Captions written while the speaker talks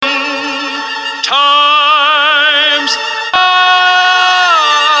Sometimes I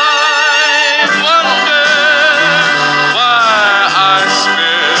wonder why I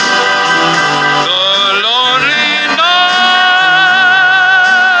spend the lonely night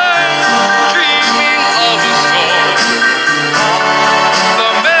dreaming of a song,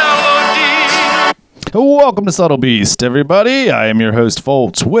 the melody. Welcome to Subtle Beast, everybody. I am your host,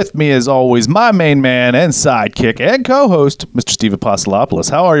 Foltz. With me, as always, my main man and sidekick and co-host, Mr. Steve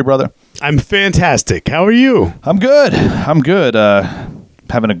Apostolopoulos. How are you, brother? I'm fantastic. How are you? I'm good.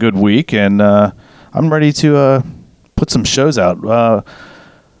 Having a good week, and I'm ready to put some shows out.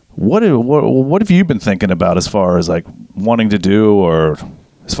 What have you been thinking about as far as like wanting to do, or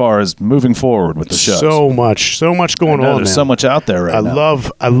as far as moving forward with the shows? So much going on. There's man. so much out there right now.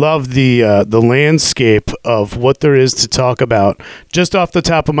 I love the landscape of what there is to talk about. Just off the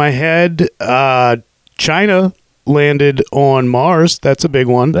top of my head, China landed on Mars. That's a big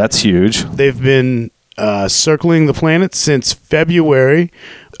one. That's huge. They've been circling the planet since February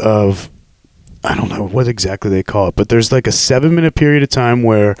of, I don't know what exactly they call it, but there's like a 7-minute period of time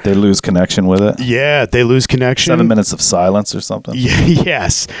where They lose connection with it. they lose connection. 7 minutes of silence or something.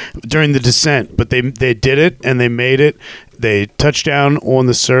 Yes, during the descent, but they did it and they made it. They touched down on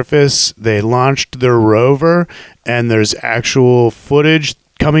the surface. They launched their rover, and there's actual footage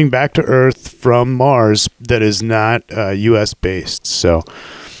coming back to Earth from Mars that is not U.S. based. So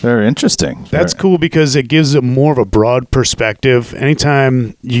Very interesting. that's cool because it gives it more of a broad perspective.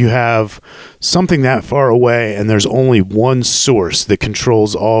 Anytime you have something that far away and there's only one source that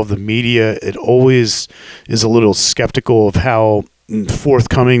controls all of the media, it always is a little skeptical of how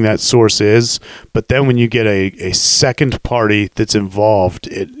forthcoming that source is. But then when you get a second party that's involved,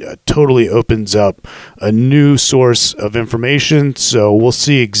 it totally opens up a new source of information. So we'll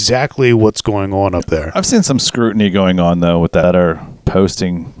see exactly what's going on up there. I've seen some scrutiny going on though with that are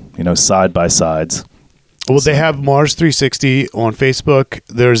posting, side by sides. Well, they have Mars 360 on Facebook.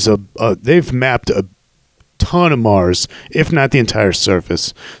 There's they've mapped a ton of Mars, if not the entire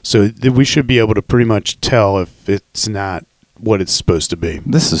surface. So we should be able to pretty much tell if it's not what it's supposed to be.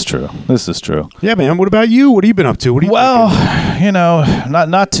 This is true. Yeah, man. What about you? What have you been up to? What are you thinking?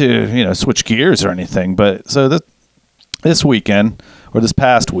 Not to switch gears or anything, but so this weekend or this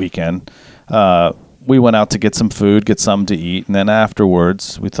past weekend, we went out to get some food, get something to eat, and then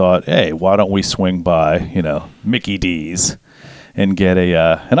afterwards we thought, hey, why don't we swing by Mickey D's and get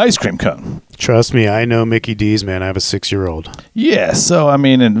an ice cream cone? Trust me, I know Mickey D's, man. I have a 6-year-old. Yeah, so I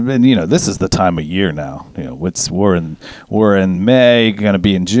mean, and this is the time of year now. We're in May, going to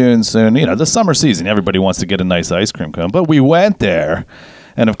be in June soon. The summer season, everybody wants to get a nice ice cream cone. But we went there,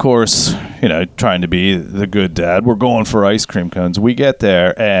 and of course, trying to be the good dad, we're going for ice cream cones. We get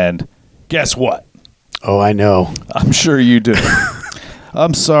there, and guess what? Oh, I know. I'm sure you do.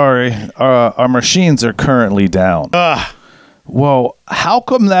 I'm sorry, our machines are currently down. Well, how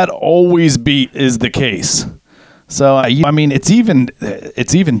come that always is the case? So I mean, it's even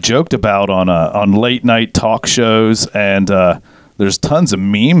joked about on late night talk shows, and there's tons of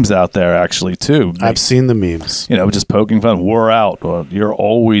memes out there actually too. I've seen the memes. Just poking fun. We're out. Well, you're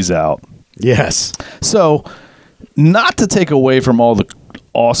always out. Yes. So, not to take away from all the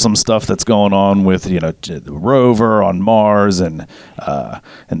awesome stuff that's going on with the rover on Mars and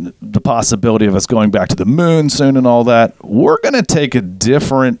the possibility of us going back to the moon soon and all that, we're going to take a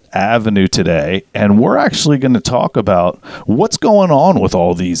different avenue today, and we're actually going to talk about what's going on with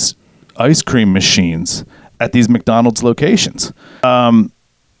all these ice cream machines at these McDonald's locations.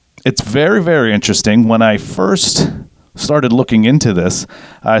 It's very, very interesting. When I first started looking into this,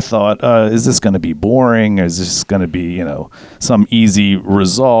 I thought, is this going to be boring? Is this going to be, some easy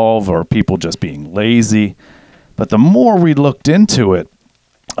resolve, or people just being lazy? But the more we looked into it,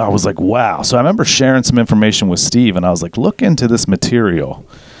 I was like, wow. So I remember sharing some information with Steve, and I was like, look into this material.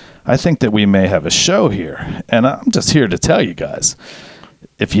 I think that we may have a show here. And I'm just here to tell you guys,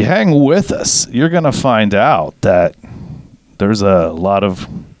 if you hang with us, you're going to find out that there's a lot of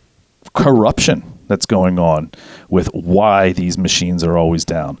corruption that's going on with why these machines are always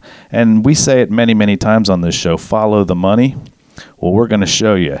down. And we say it many, many times on this show, follow the money. Well, we're going to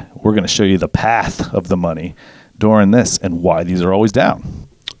show you. We're going to show you the path of the money during this and why these are always down.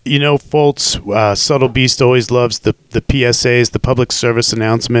 Foltz, Subtle Beast always loves the PSAs, the public service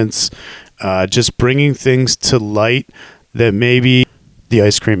announcements, just bringing things to light that maybe the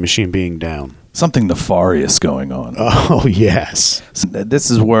ice cream machine being down. Something nefarious going on. Oh, yes. So this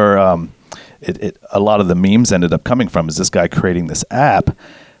is where a lot of the memes ended up coming from, is this guy creating this app.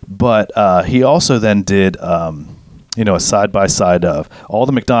 But he also then did a side-by-side of all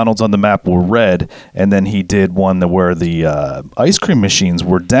the McDonald's on the map were red, and then he did one where the ice cream machines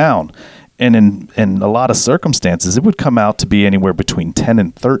were down. And in a lot of circumstances, it would come out to be anywhere between 10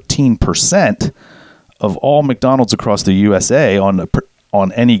 and 13% of all McDonald's across the USA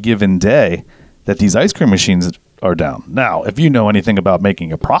on any given day that these ice cream machines are down. Now, if you know anything about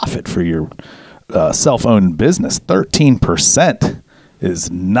making a profit for your self-owned business, 13% is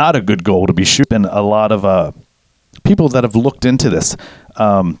not a good goal to be shooting. A lot of people that have looked into this.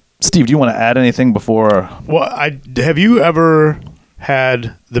 Steve, do you want to add anything before? Well, have you ever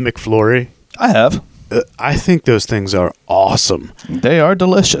had the McFlurry? I have. I think those things are awesome. They are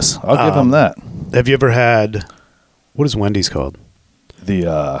delicious. I'll give them that. Have you ever had, what is Wendy's called?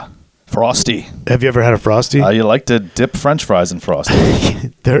 The Frosty. Have you ever had a Frosty? You like to dip French fries in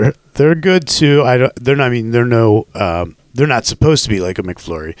Frosty. They're good too. They're not supposed to be like a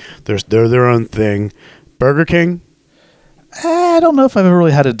McFlurry. They're their own thing. Burger King? I don't know if I've ever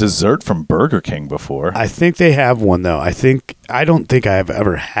really had a dessert from Burger King before. I think they have one though. I don't think I have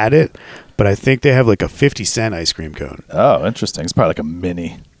ever had it, but I think they have like a 50-cent ice cream cone. Oh, interesting. It's probably like a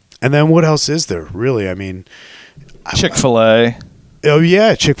mini. And then what else is there? Really, I mean, Chick-fil-A. Oh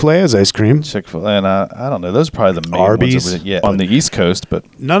yeah, Chick-fil-A has ice cream. Chick-fil-A, and I don't know. Those are probably the main Arby's? ones. On the East Coast,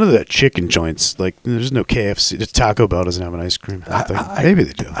 but None of the chicken joints. Like, there's no KFC. Taco Bell doesn't have an ice cream. I don't think. Maybe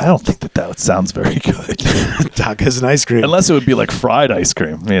they do. I don't think that sounds very good. Taco has an ice cream. Unless it would be like fried ice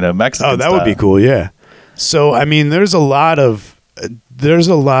cream, Mexican. Oh, that would be cool. Yeah. So I mean, there's a lot of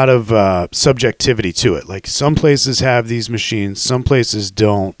subjectivity to it. Like some places have these machines, some places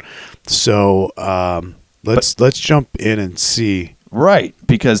don't. So let's jump in and see. Right,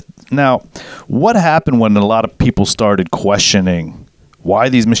 because now, what happened when a lot of people started questioning why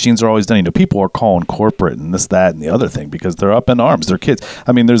these machines are always done? People are calling corporate and this, that, and the other thing because they're up in arms. They're kids.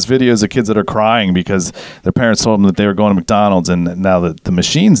 I mean, there's videos of kids that are crying because their parents told them that they were going to McDonald's and now that the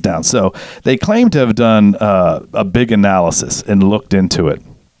machine's down. So they claim to have done a big analysis and looked into it.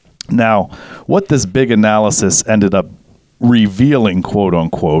 Now, what this big analysis ended up revealing, quote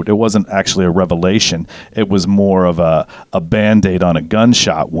unquote, it wasn't actually a revelation. It was more of a Band-Aid on a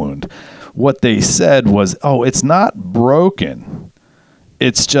gunshot wound. What they said was, it's not broken.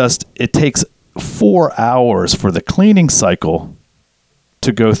 It's just, it takes 4 hours for the cleaning cycle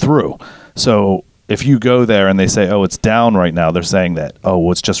to go through. So if you go there and they say, it's down right now, they're saying that,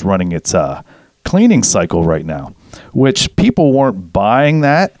 it's just running its cleaning cycle right now, which people weren't buying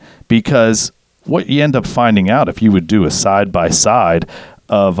that because what you end up finding out if you would do a side-by-side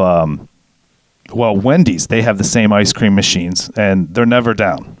of, Wendy's, they have the same ice cream machines, and they're never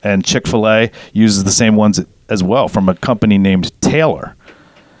down. And Chick-fil-A uses the same ones as well from a company named Taylor.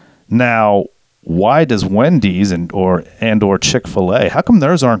 Now, why does Wendy's or Chick-fil-A, how come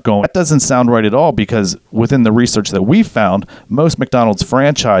theirs aren't going? That doesn't sound right at all because within the research that we found, most McDonald's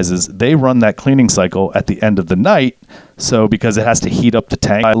franchises, they run that cleaning cycle at the end of the night. So because it has to heat up the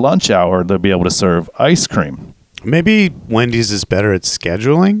tank by lunch hour, they'll be able to serve ice cream. Maybe Wendy's is better at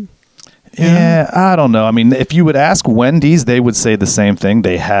scheduling? Yeah, I don't know. I mean, if you would ask Wendy's, they would say the same thing.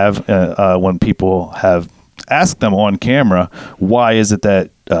 They have, when people have asked them on camera, why is it that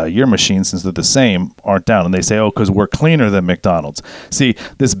your machines, since they're the same, aren't down? And they say, because we're cleaner than McDonald's. See,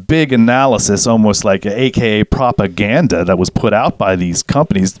 this big analysis, almost like AKA propaganda that was put out by these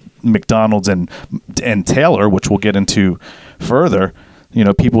companies, McDonald's and Taylor, which we'll get into further,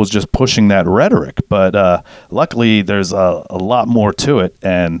 people was just pushing that rhetoric. But luckily, there's a lot more to it.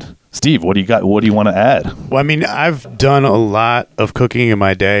 And Steve, what do you got? What do you want to add? Well, I mean, I've done a lot of cooking in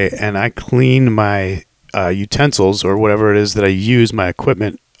my day, and I clean my utensils or whatever it is that I use, my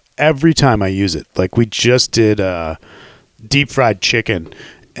equipment, every time I use it. Like we just did deep fried chicken,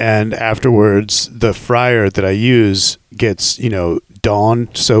 and afterwards the fryer that I use gets Dawn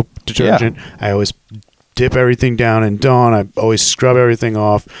soap detergent. Yeah. I always dip everything down in Dawn. I always scrub everything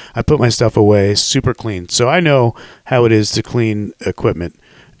off. I put my stuff away super clean. So I know how it is to clean equipment.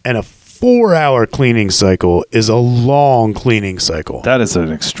 And a 4-hour cleaning cycle is a long cleaning cycle. That is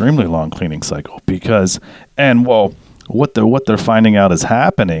an extremely long cleaning cycle because, what they're finding out is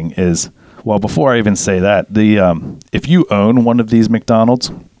happening is, before I even say that, if you own one of these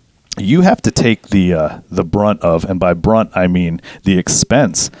McDonald's, you have to take the brunt of, and by brunt I mean the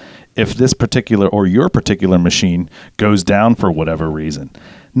expense, if this particular or your particular machine goes down for whatever reason.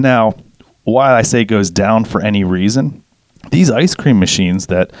 Now, why I say goes down for any reason, these ice cream machines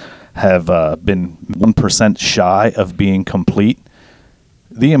that have been 1% shy of being complete,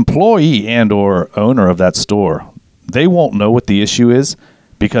 the employee and or owner of that store, they won't know what the issue is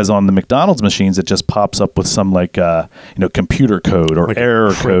because on the McDonald's machines, it just pops up with some computer code or like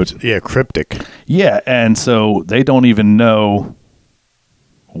error code. Yeah, cryptic. Yeah, and so they don't even know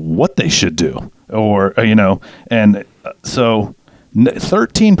what they should do or, and so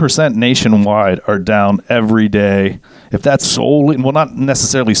 13% nationwide are down every day. If that's solely, well, not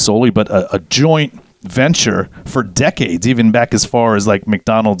necessarily solely, but a joint venture for decades, even back as far as like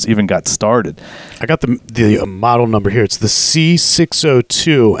McDonald's even got started. I got the model number here. It's the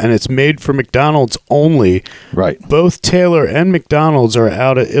C602, and it's made for McDonald's only. Right. Both Taylor and McDonald's are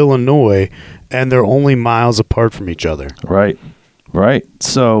out of Illinois, and they're only miles apart from each other. Right. Right.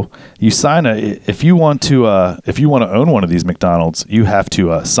 So you sign if you want to own one of these McDonald's, you have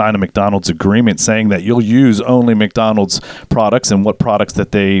to sign a McDonald's agreement saying that you'll use only McDonald's products and what products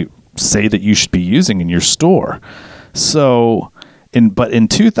that they say that you should be using in your store. So in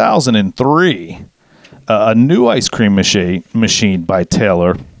 2003, a new ice cream machine by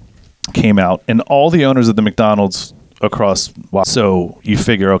Taylor came out, and all the owners of the McDonald's across. So you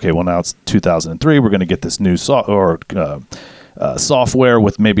figure, okay, well now it's 2003. We're going to get this new software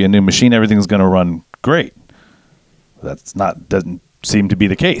with maybe a new machine. Everything's going to run great. Doesn't seem to be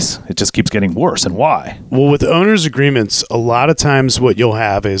the case. It just keeps getting worse. And why? Well, with owners' agreements, a lot of times what you'll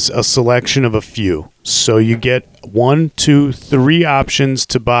have is a selection of a few. So you get 1, 2, 3 options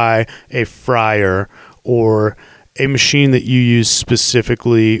to buy a fryer or a machine that you use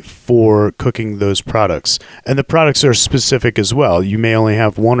specifically for cooking those products. And the products are specific as well. You may only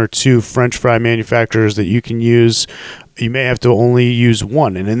have 1 or 2 French fry manufacturers that you can use. You may have to only use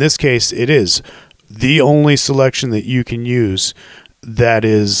one. And in this case, it is the only selection that you can use that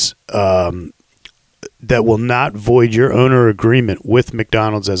is that will not void your owner agreement with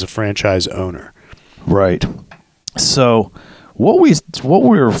McDonald's as a franchise owner. Right. So what we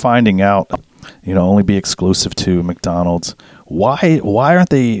were finding out, only be exclusive to McDonald's. Why are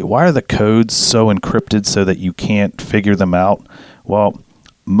the codes so encrypted so that you can't figure them out? Well,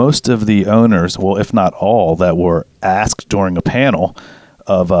 most of the owners, well, if not all, that were asked during a panel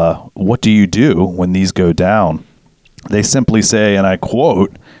of what do you do when these go down? They simply say, and I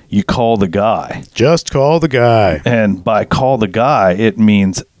quote, "You call the guy." Just call the guy. And by call the guy, it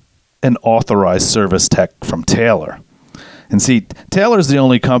means an authorized service tech from Taylor. And see, Taylor's the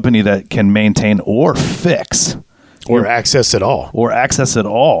only company that can maintain or fix or access at all.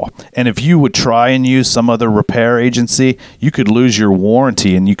 And if you would try and use some other repair agency, you could lose your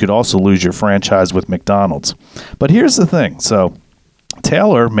warranty, and you could also lose your franchise with McDonald's. But here's the thing. So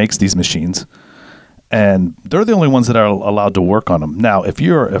Taylor makes these machines, and they're the only ones that are allowed to work on them. Now, if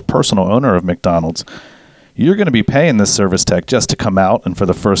you're a personal owner of McDonald's, you're going to be paying this service tech just to come out and for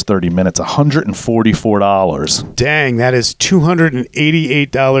the first 30 minutes, $144. Dang, that is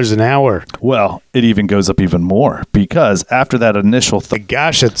 $288 an hour. Well, it even goes up even more because after that initial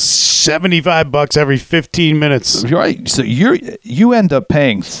gosh, that's $75 every 15 minutes. Right. So you end up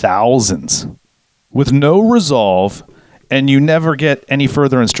paying thousands with no resolve, and you never get any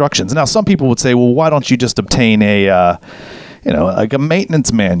further instructions. Now, some people would say, well, why don't you just obtain a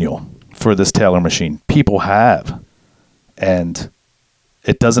maintenance manual for this Taylor machine? People have, and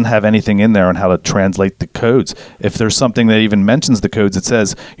it doesn't have anything in there on how to translate the codes. If there's something that even mentions the codes, it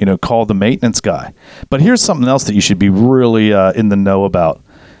says, call the maintenance guy. But here's something else that you should be really in the know about.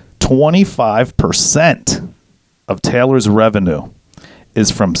 25% of Taylor's revenue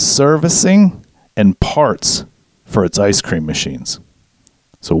is from servicing and parts for its ice cream machines.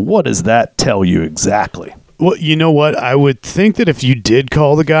 So what does that tell you exactly? Well, you know what? I would think that if you did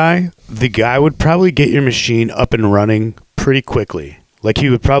call the guy would probably get your machine up and running pretty quickly. Like, he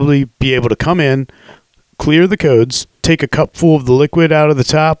would probably be able to come in, clear the codes, take a cup full of the liquid out of the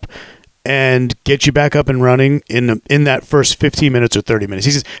top, and get you back up and running in that first 15 minutes or 30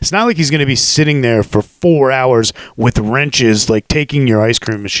 minutes. It's not like he's going to be sitting there for 4 hours with wrenches, like taking your ice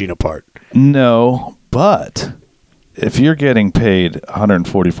cream machine apart. No, but if you're getting paid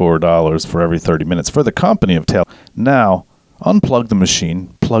 $144 for every 30 minutes for the company of Taylor, now unplug the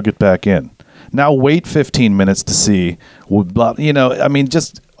machine, plug it back in. Now wait 15 minutes to see,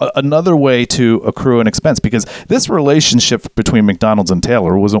 just another way to accrue an expense, because this relationship between McDonald's and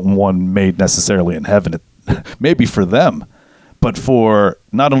Taylor wasn't one made necessarily in heaven. Maybe for them, but for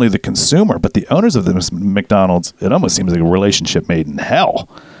not only the consumer, but the owners of the McDonald's, it almost seems like a relationship made in hell.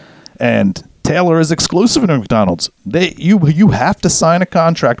 And Taylor is exclusive to McDonald's. You have to sign a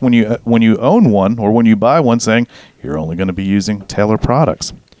contract when you own one or when you buy one saying you're only going to be using Taylor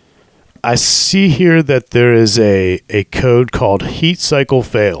products. I see here that there is a code called heat cycle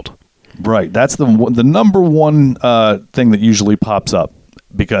failed. Right. That's the number one thing that usually pops up,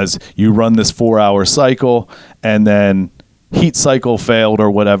 because you run this 4-hour cycle and then heat cycle failed or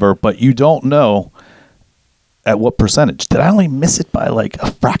whatever, but you don't know at what percentage. Did I only miss it by like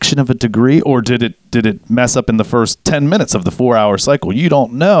a fraction of a degree, or did it mess up in the first 10 minutes of the 4-hour cycle? You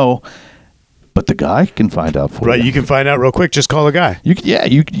don't know but the guy can find out for Right, you. you can find out real quick. Just call the guy.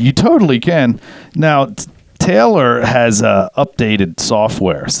 You totally can. Now, Taylor has updated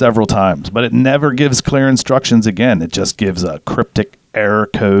software several times, but it never gives clear instructions again. It just gives cryptic error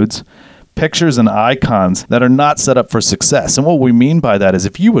codes, pictures, and icons that are not set up for success. And what we mean by that is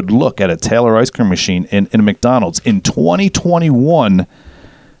if you would look at a Taylor ice cream machine in a McDonald's in 2021,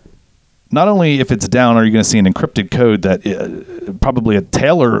 not only if it's down are you going to see an encrypted code that probably a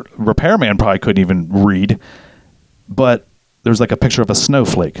Taylor repairman probably couldn't even read, but there's like a picture of a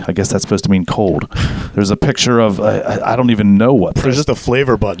snowflake. I guess that's supposed to mean cold. There's a picture of, I don't even know what. There's just the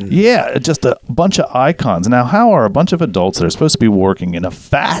flavor button. Yeah, just a bunch of icons. Now, how are a bunch of adults that are supposed to be working in a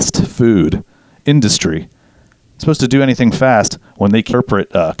fast food industry supposed to do anything fast when they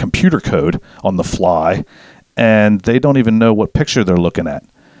interpret computer code on the fly and they don't even know what picture they're looking at?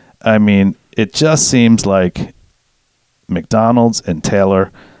 I mean, it just seems like McDonald's and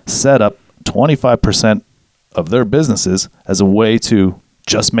Taylor set up 25% of their businesses as a way to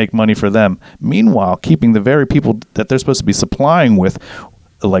just make money for them. Meanwhile, keeping the very people that they're supposed to be supplying with,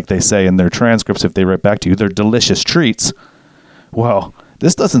 like they say in their transcripts, if they write back to you, their delicious treats. Well,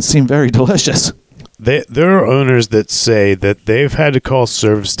 this doesn't seem very delicious. There are owners that say that they've had to call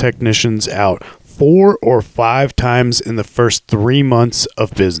service technicians out 4 or 5 times in the first 3 months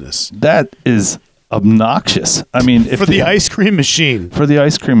of business. That is obnoxious. I mean, For the ice cream machine. For the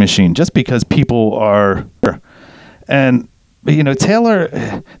ice cream machine, just because people are, and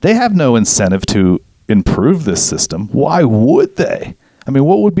Taylor, they have no incentive to improve this system. Why would they? I mean,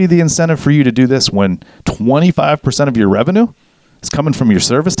 what would be the incentive for you to do this when 25% of your revenue is coming from your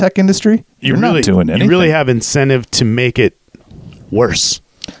service tech industry? You're not doing anything. You really have incentive to make it worse.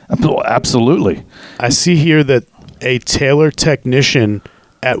 Absolutely. I see here that a Taylor technician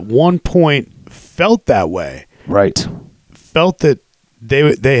at one point felt that way. Right. Felt that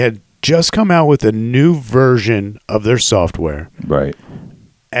they had just come out with a new version of their software. Right.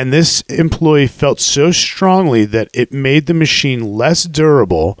 And this employee felt so strongly that it made the machine less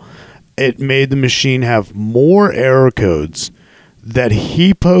durable. It made the machine have more error codes that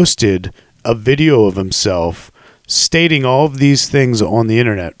he posted a video of himself stating all of these things on the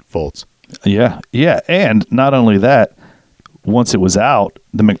internet, Foltz. Yeah. And not only that, once it was out,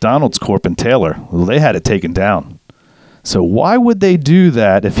 the McDonald's Corp and Taylor, they had it taken down. So why would they do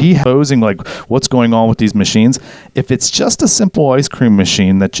that if he posing like what's going on with these machines? If it's just a simple ice cream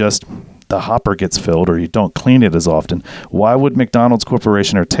machine that just the hopper gets filled or you don't clean it as often, why would McDonald's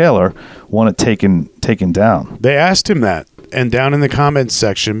Corporation or Taylor want it taken down? They asked him that. And down in the comments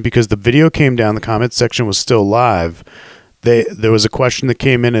section, because the video came down, the comments section was still live. There was a question that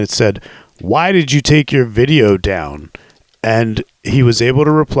came in and it said, "Why did you take your video down?" And he was able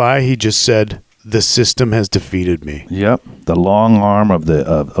to reply. He just said, "The system has defeated me." Yep, the long arm of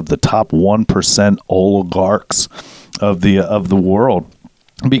the top 1% oligarchs of the world,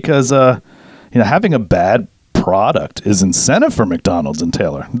 because having a bad product is incentive for McDonald's and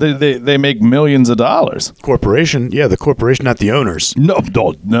Taylor. They make millions of dollars. Corporation, yeah, the corporation, not the owners.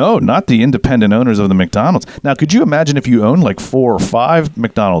 No, not the independent owners of the McDonald's. Now, could you imagine if you own like 4 or 5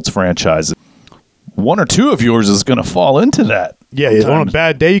 McDonald's franchises? 1 or 2 of yours is going to fall into that. Yeah, on a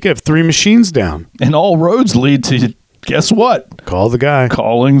bad day, you could have 3 machines down. And all roads lead to, guess what? Call the guy.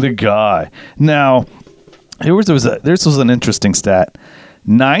 Calling the guy. Now, this was an interesting stat.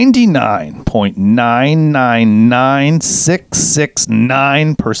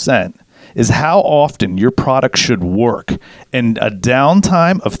 99.999669% is how often your product should work. And a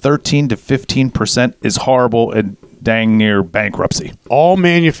downtime of 13 to 15% is horrible and dang near bankruptcy. All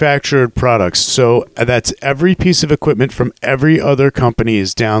manufactured products. So that's every piece of equipment from every other company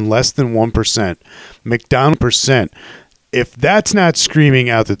is down less than 1%. McDonald's percent. If that's not screaming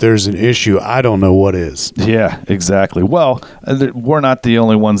out that there's an issue, I don't know what is. Yeah, exactly. Well, we're not the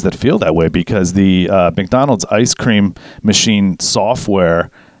only ones that feel that way, because the McDonald's ice cream machine software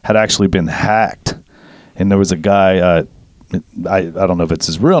had actually been hacked. And there was a guy, I don't know if it's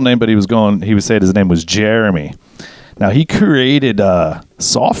his real name, but he was saying his name was Jeremy. Now, he created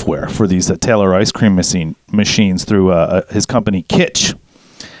software for these Taylor ice cream machines through his company Kitsch.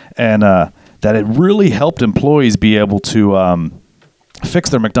 And that it really helped employees be able to fix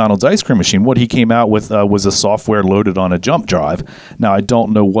their McDonald's ice cream machine. What he came out with was a software loaded on a jump drive. Now, I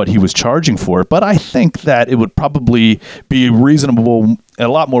don't know what he was charging for it, but I think that it would probably be a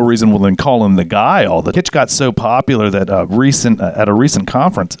lot more reasonable than calling the guy all the. Kitsch got so popular that at a recent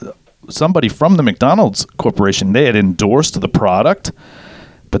conference, somebody from the McDonald's Corporation, they had endorsed the product,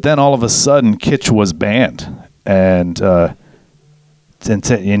 but then all of a sudden, Kitsch was banned. And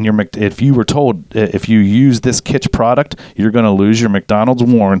if you were told if you use this Kitsch product, you're going to lose your McDonald's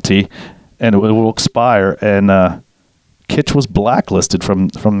warranty, and it will expire. And Kitch was blacklisted from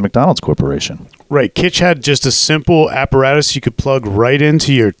the McDonald's Corporation. Right. Kitch had just a simple apparatus you could plug right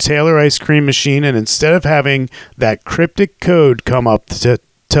into your Taylor ice cream machine, and instead of having that cryptic code come up to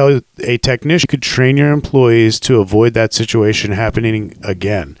tell a technician, you could train your employees to avoid that situation happening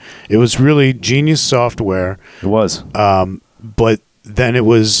again. It was really genius software. It was. But then it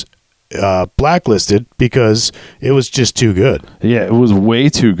was blacklisted because it was just too good. Yeah, it was way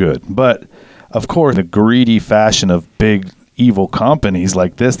too good. But, of course, the greedy fashion of big evil companies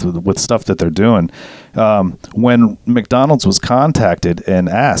like this with stuff that they're doing, when McDonald's was contacted and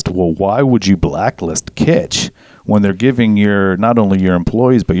asked, well, why would you blacklist Kitch when they're giving not only your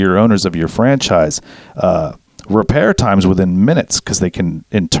employees but your owners of your franchise repair times within minutes because they can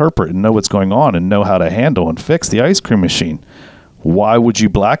interpret and know what's going on and know how to handle and fix the ice cream machine? Why would you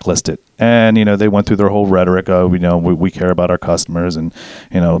blacklist it? And, they went through their whole rhetoric of, we care about our customers and,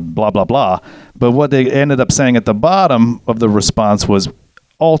 blah, blah, blah. But what they ended up saying at the bottom of the response was,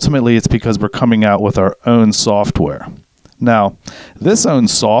 ultimately, it's because we're coming out with our own software. Now, this own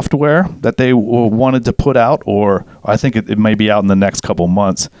software that they wanted to put out, or I think it may be out in the next couple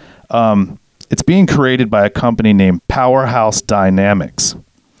months, it's being created by a company named Powerhouse Dynamics.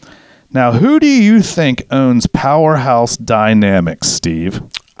 Now, who do you think owns Powerhouse Dynamics, Steve?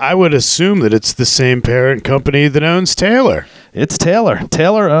 I would assume that it's the same parent company that owns Taylor. It's Taylor.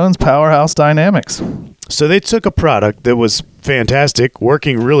 Taylor owns Powerhouse Dynamics. So they took a product that was fantastic,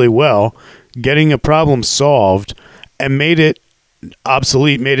 working really well, getting a problem solved, and made it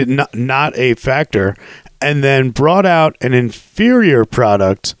obsolete, made it not a factor, and then brought out an inferior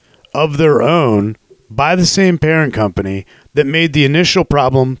product of their own by the same parent company that made the initial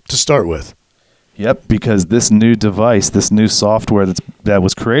problem to start with. Yep, because this new device, this new software that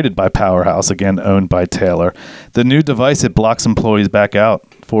was created by Powerhouse, again owned by Taylor, the new device, it blocks employees back out,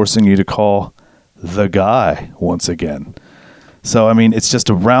 forcing you to call the guy once again. So, I mean, it's just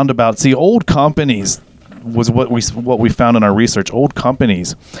a roundabout. See, old companies was what we found in our research. Old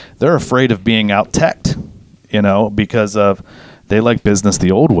companies, they're afraid of being out-teched, because of they like business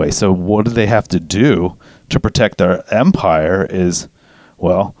the old way. So what do they have to do to protect their empire is,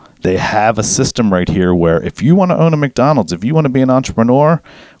 well, they have a system right here where if you want to own a McDonald's, if you want to be an entrepreneur,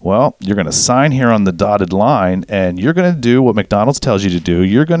 well, you're going to sign here on the dotted line and you're going to do what McDonald's tells you to do.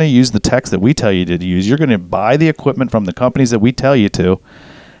 You're going to use the text that we tell you to use. You're going to buy the equipment from the companies that we tell you to.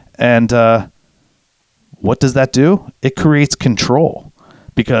 And what does that do? It creates control,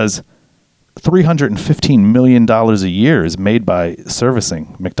 because $315 million a year is made by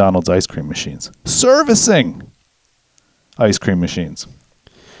servicing McDonald's ice cream machines. Servicing ice cream machines.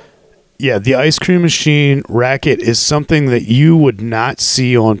 Yeah, the ice cream machine racket is something that you would not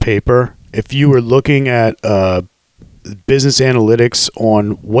see on paper. If you were looking at business analytics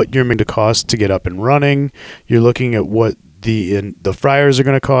on what you're going to cost to get up and running, you're looking at what the fryers are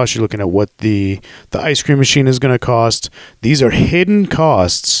going to cost, you're looking at what the ice cream machine is going to cost. These are hidden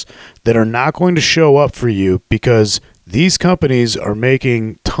costs that are not going to show up for you because these companies are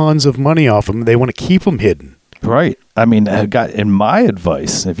making tons of money off them. They want to keep them hidden. Right. I mean, in my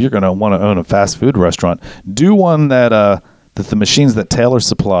advice, if you're going to want to own a fast food restaurant, do one that the machines that Taylor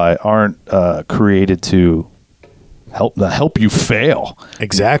supply aren't created to help you fail.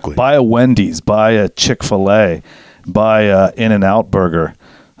 Exactly. Buy a Wendy's, buy a Chick-fil-A, buy a In-N-Out Burger.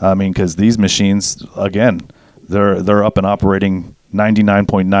 I mean, because these machines, again, they're up and operating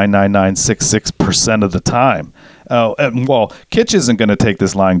 99.99966% of the time. Well, Kitch isn't going to take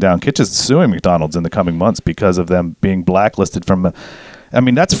this lying down. Kitch is suing McDonald's in the coming months because of them being blacklisted from. I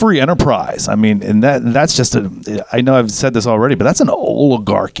mean, that's free enterprise. I mean, and that's just I know I've said this already, but that's an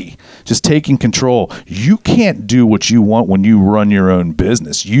oligarchy, just taking control. You can't do what you want when you run your own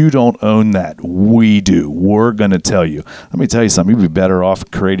business. You don't own that. We do. We're going to tell you. Let me tell you something. You'd be better off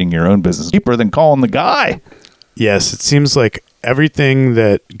creating your own business cheaper than calling the guy. Yes, it seems like everything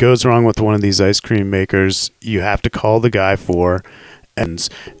that goes wrong with one of these ice cream makers, you have to call the guy for, and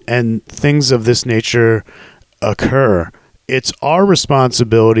things of this nature occur. It's our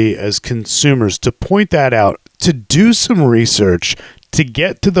responsibility as consumers to point that out, to do some research, to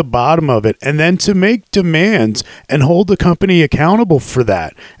get to the bottom of it, and then to make demands and hold the company accountable for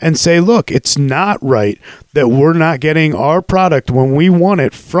that and say, look, it's not right that we're not getting our product when we want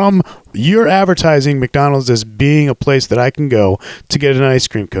it from your advertising McDonald's as being a place that I can go to get an ice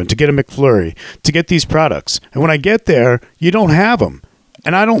cream cone, to get a McFlurry, to get these products. And when I get there, you don't have them.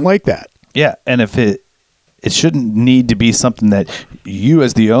 And I don't like that. Yeah, and if it shouldn't need to be something that you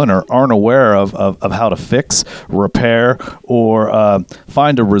as the owner aren't aware of how to fix, repair, or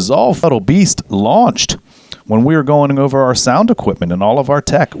find a resolve. Metal Beast launched when we were going over our sound equipment and all of our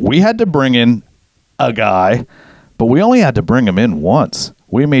tech, we had to bring in a guy, but we only had to bring him in once.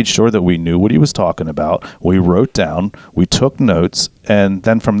 We made sure that we knew what he was talking about. We wrote down, we took notes, and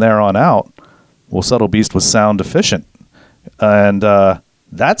then from there on out, well, Subtle Beast was sound efficient. And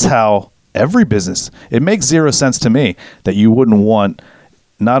that's how every business, it makes zero sense to me that you wouldn't want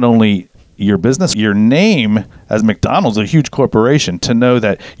not only your business, your name as McDonald's, a huge corporation, to know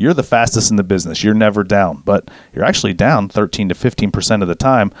that you're the fastest in the business. You're never down, but you're actually down 13 to 15% of the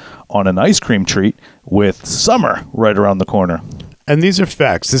time on an ice cream treat with summer right around the corner. And these are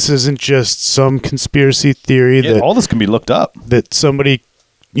facts. This isn't just some conspiracy theory Yeah, all this can be looked up. that somebody,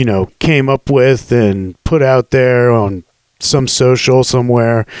 came up with and put out there on some social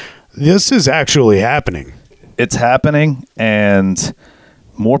somewhere. This is actually happening. It's happening, and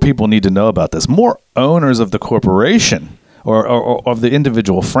more people need to know about this. More owners of the corporation or of the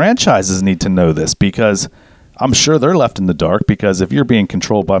individual franchises need to know this, because I'm sure they're left in the dark, because if you're being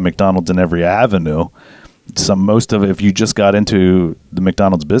controlled by McDonald's in every avenue, most of it, if you just got into the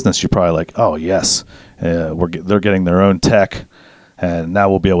McDonald's business, you're probably like, oh yes, they're getting their own tech, and now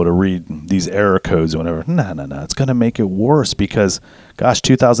we'll be able to read these error codes or whatever. No. It's going to make it worse, because, gosh,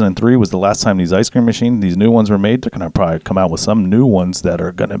 2003 was the last time these ice cream machines, these new ones were made. They're going to probably come out with some new ones that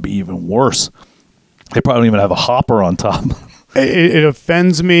are going to be even worse. They probably don't even have a hopper on top. It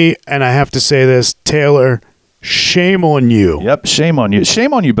offends me, and I have to say this, Taylor, shame on you. Yep, shame on you.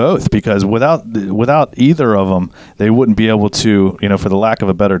 Shame on you both, because without either of them, they wouldn't be able to, for the lack of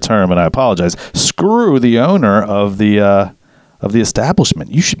a better term, and I apologize, screw the owner of the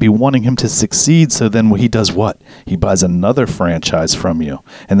establishment. You should be wanting him to succeed, so then he does what? He buys another franchise from you,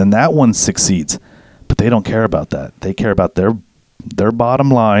 and then that one succeeds. But they don't care about that. They care about their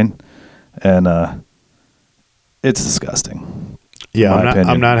bottom line, and it's disgusting. Yeah,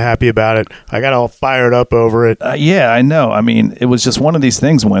 I'm not happy about it. I got all fired up over it. Yeah, I know. I mean, it was just one of these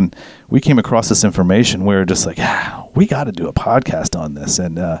things when we came across this information, we were just like, we got to do a podcast on this,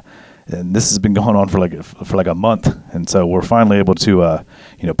 and this has been going on for like a month, and so we're finally able to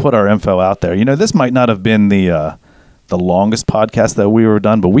put our info out there. This might not have been the longest podcast that we were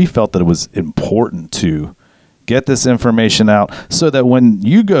done, but we felt that it was important to get this information out, so that when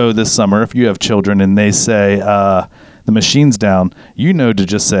you go this summer, if you have children and they say the machine's down, to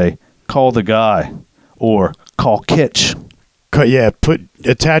just say, call the guy or call Kitch. Yeah,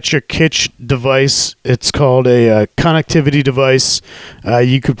 attach your Kitch device. It's called a connectivity device.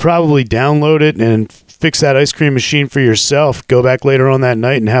 You could probably download it and fix that ice cream machine for yourself. Go back later on that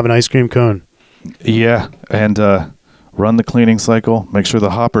night and have an ice cream cone. Yeah, and run the cleaning cycle. Make sure the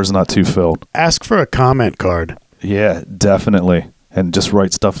hopper's not too filled. Ask for a comment card. Yeah, definitely. And just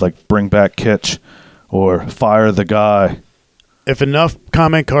write stuff like bring back Kitch or fire the guy. If enough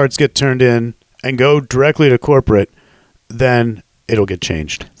comment cards get turned in and go directly to corporate, then it'll get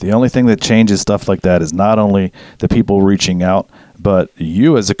changed. The only thing that changes stuff like that is not only the people reaching out, but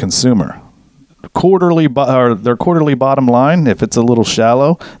you as a consumer. Their quarterly bottom line, if it's a little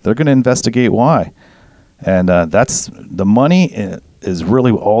shallow, they're going to investigate why. And that's the money is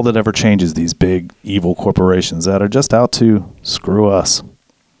really all that ever changes these big evil corporations that are just out to screw us.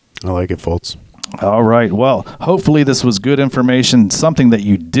 I like it, Fultz. All right. Well, hopefully this was good information, something that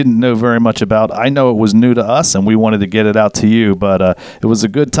you didn't know very much about. I know it was new to us, and we wanted to get it out to you, but it was a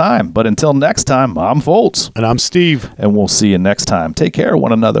good time. But until next time, I'm Fultz. And I'm Steve. And we'll see you next time. Take care of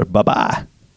one another. Bye-bye.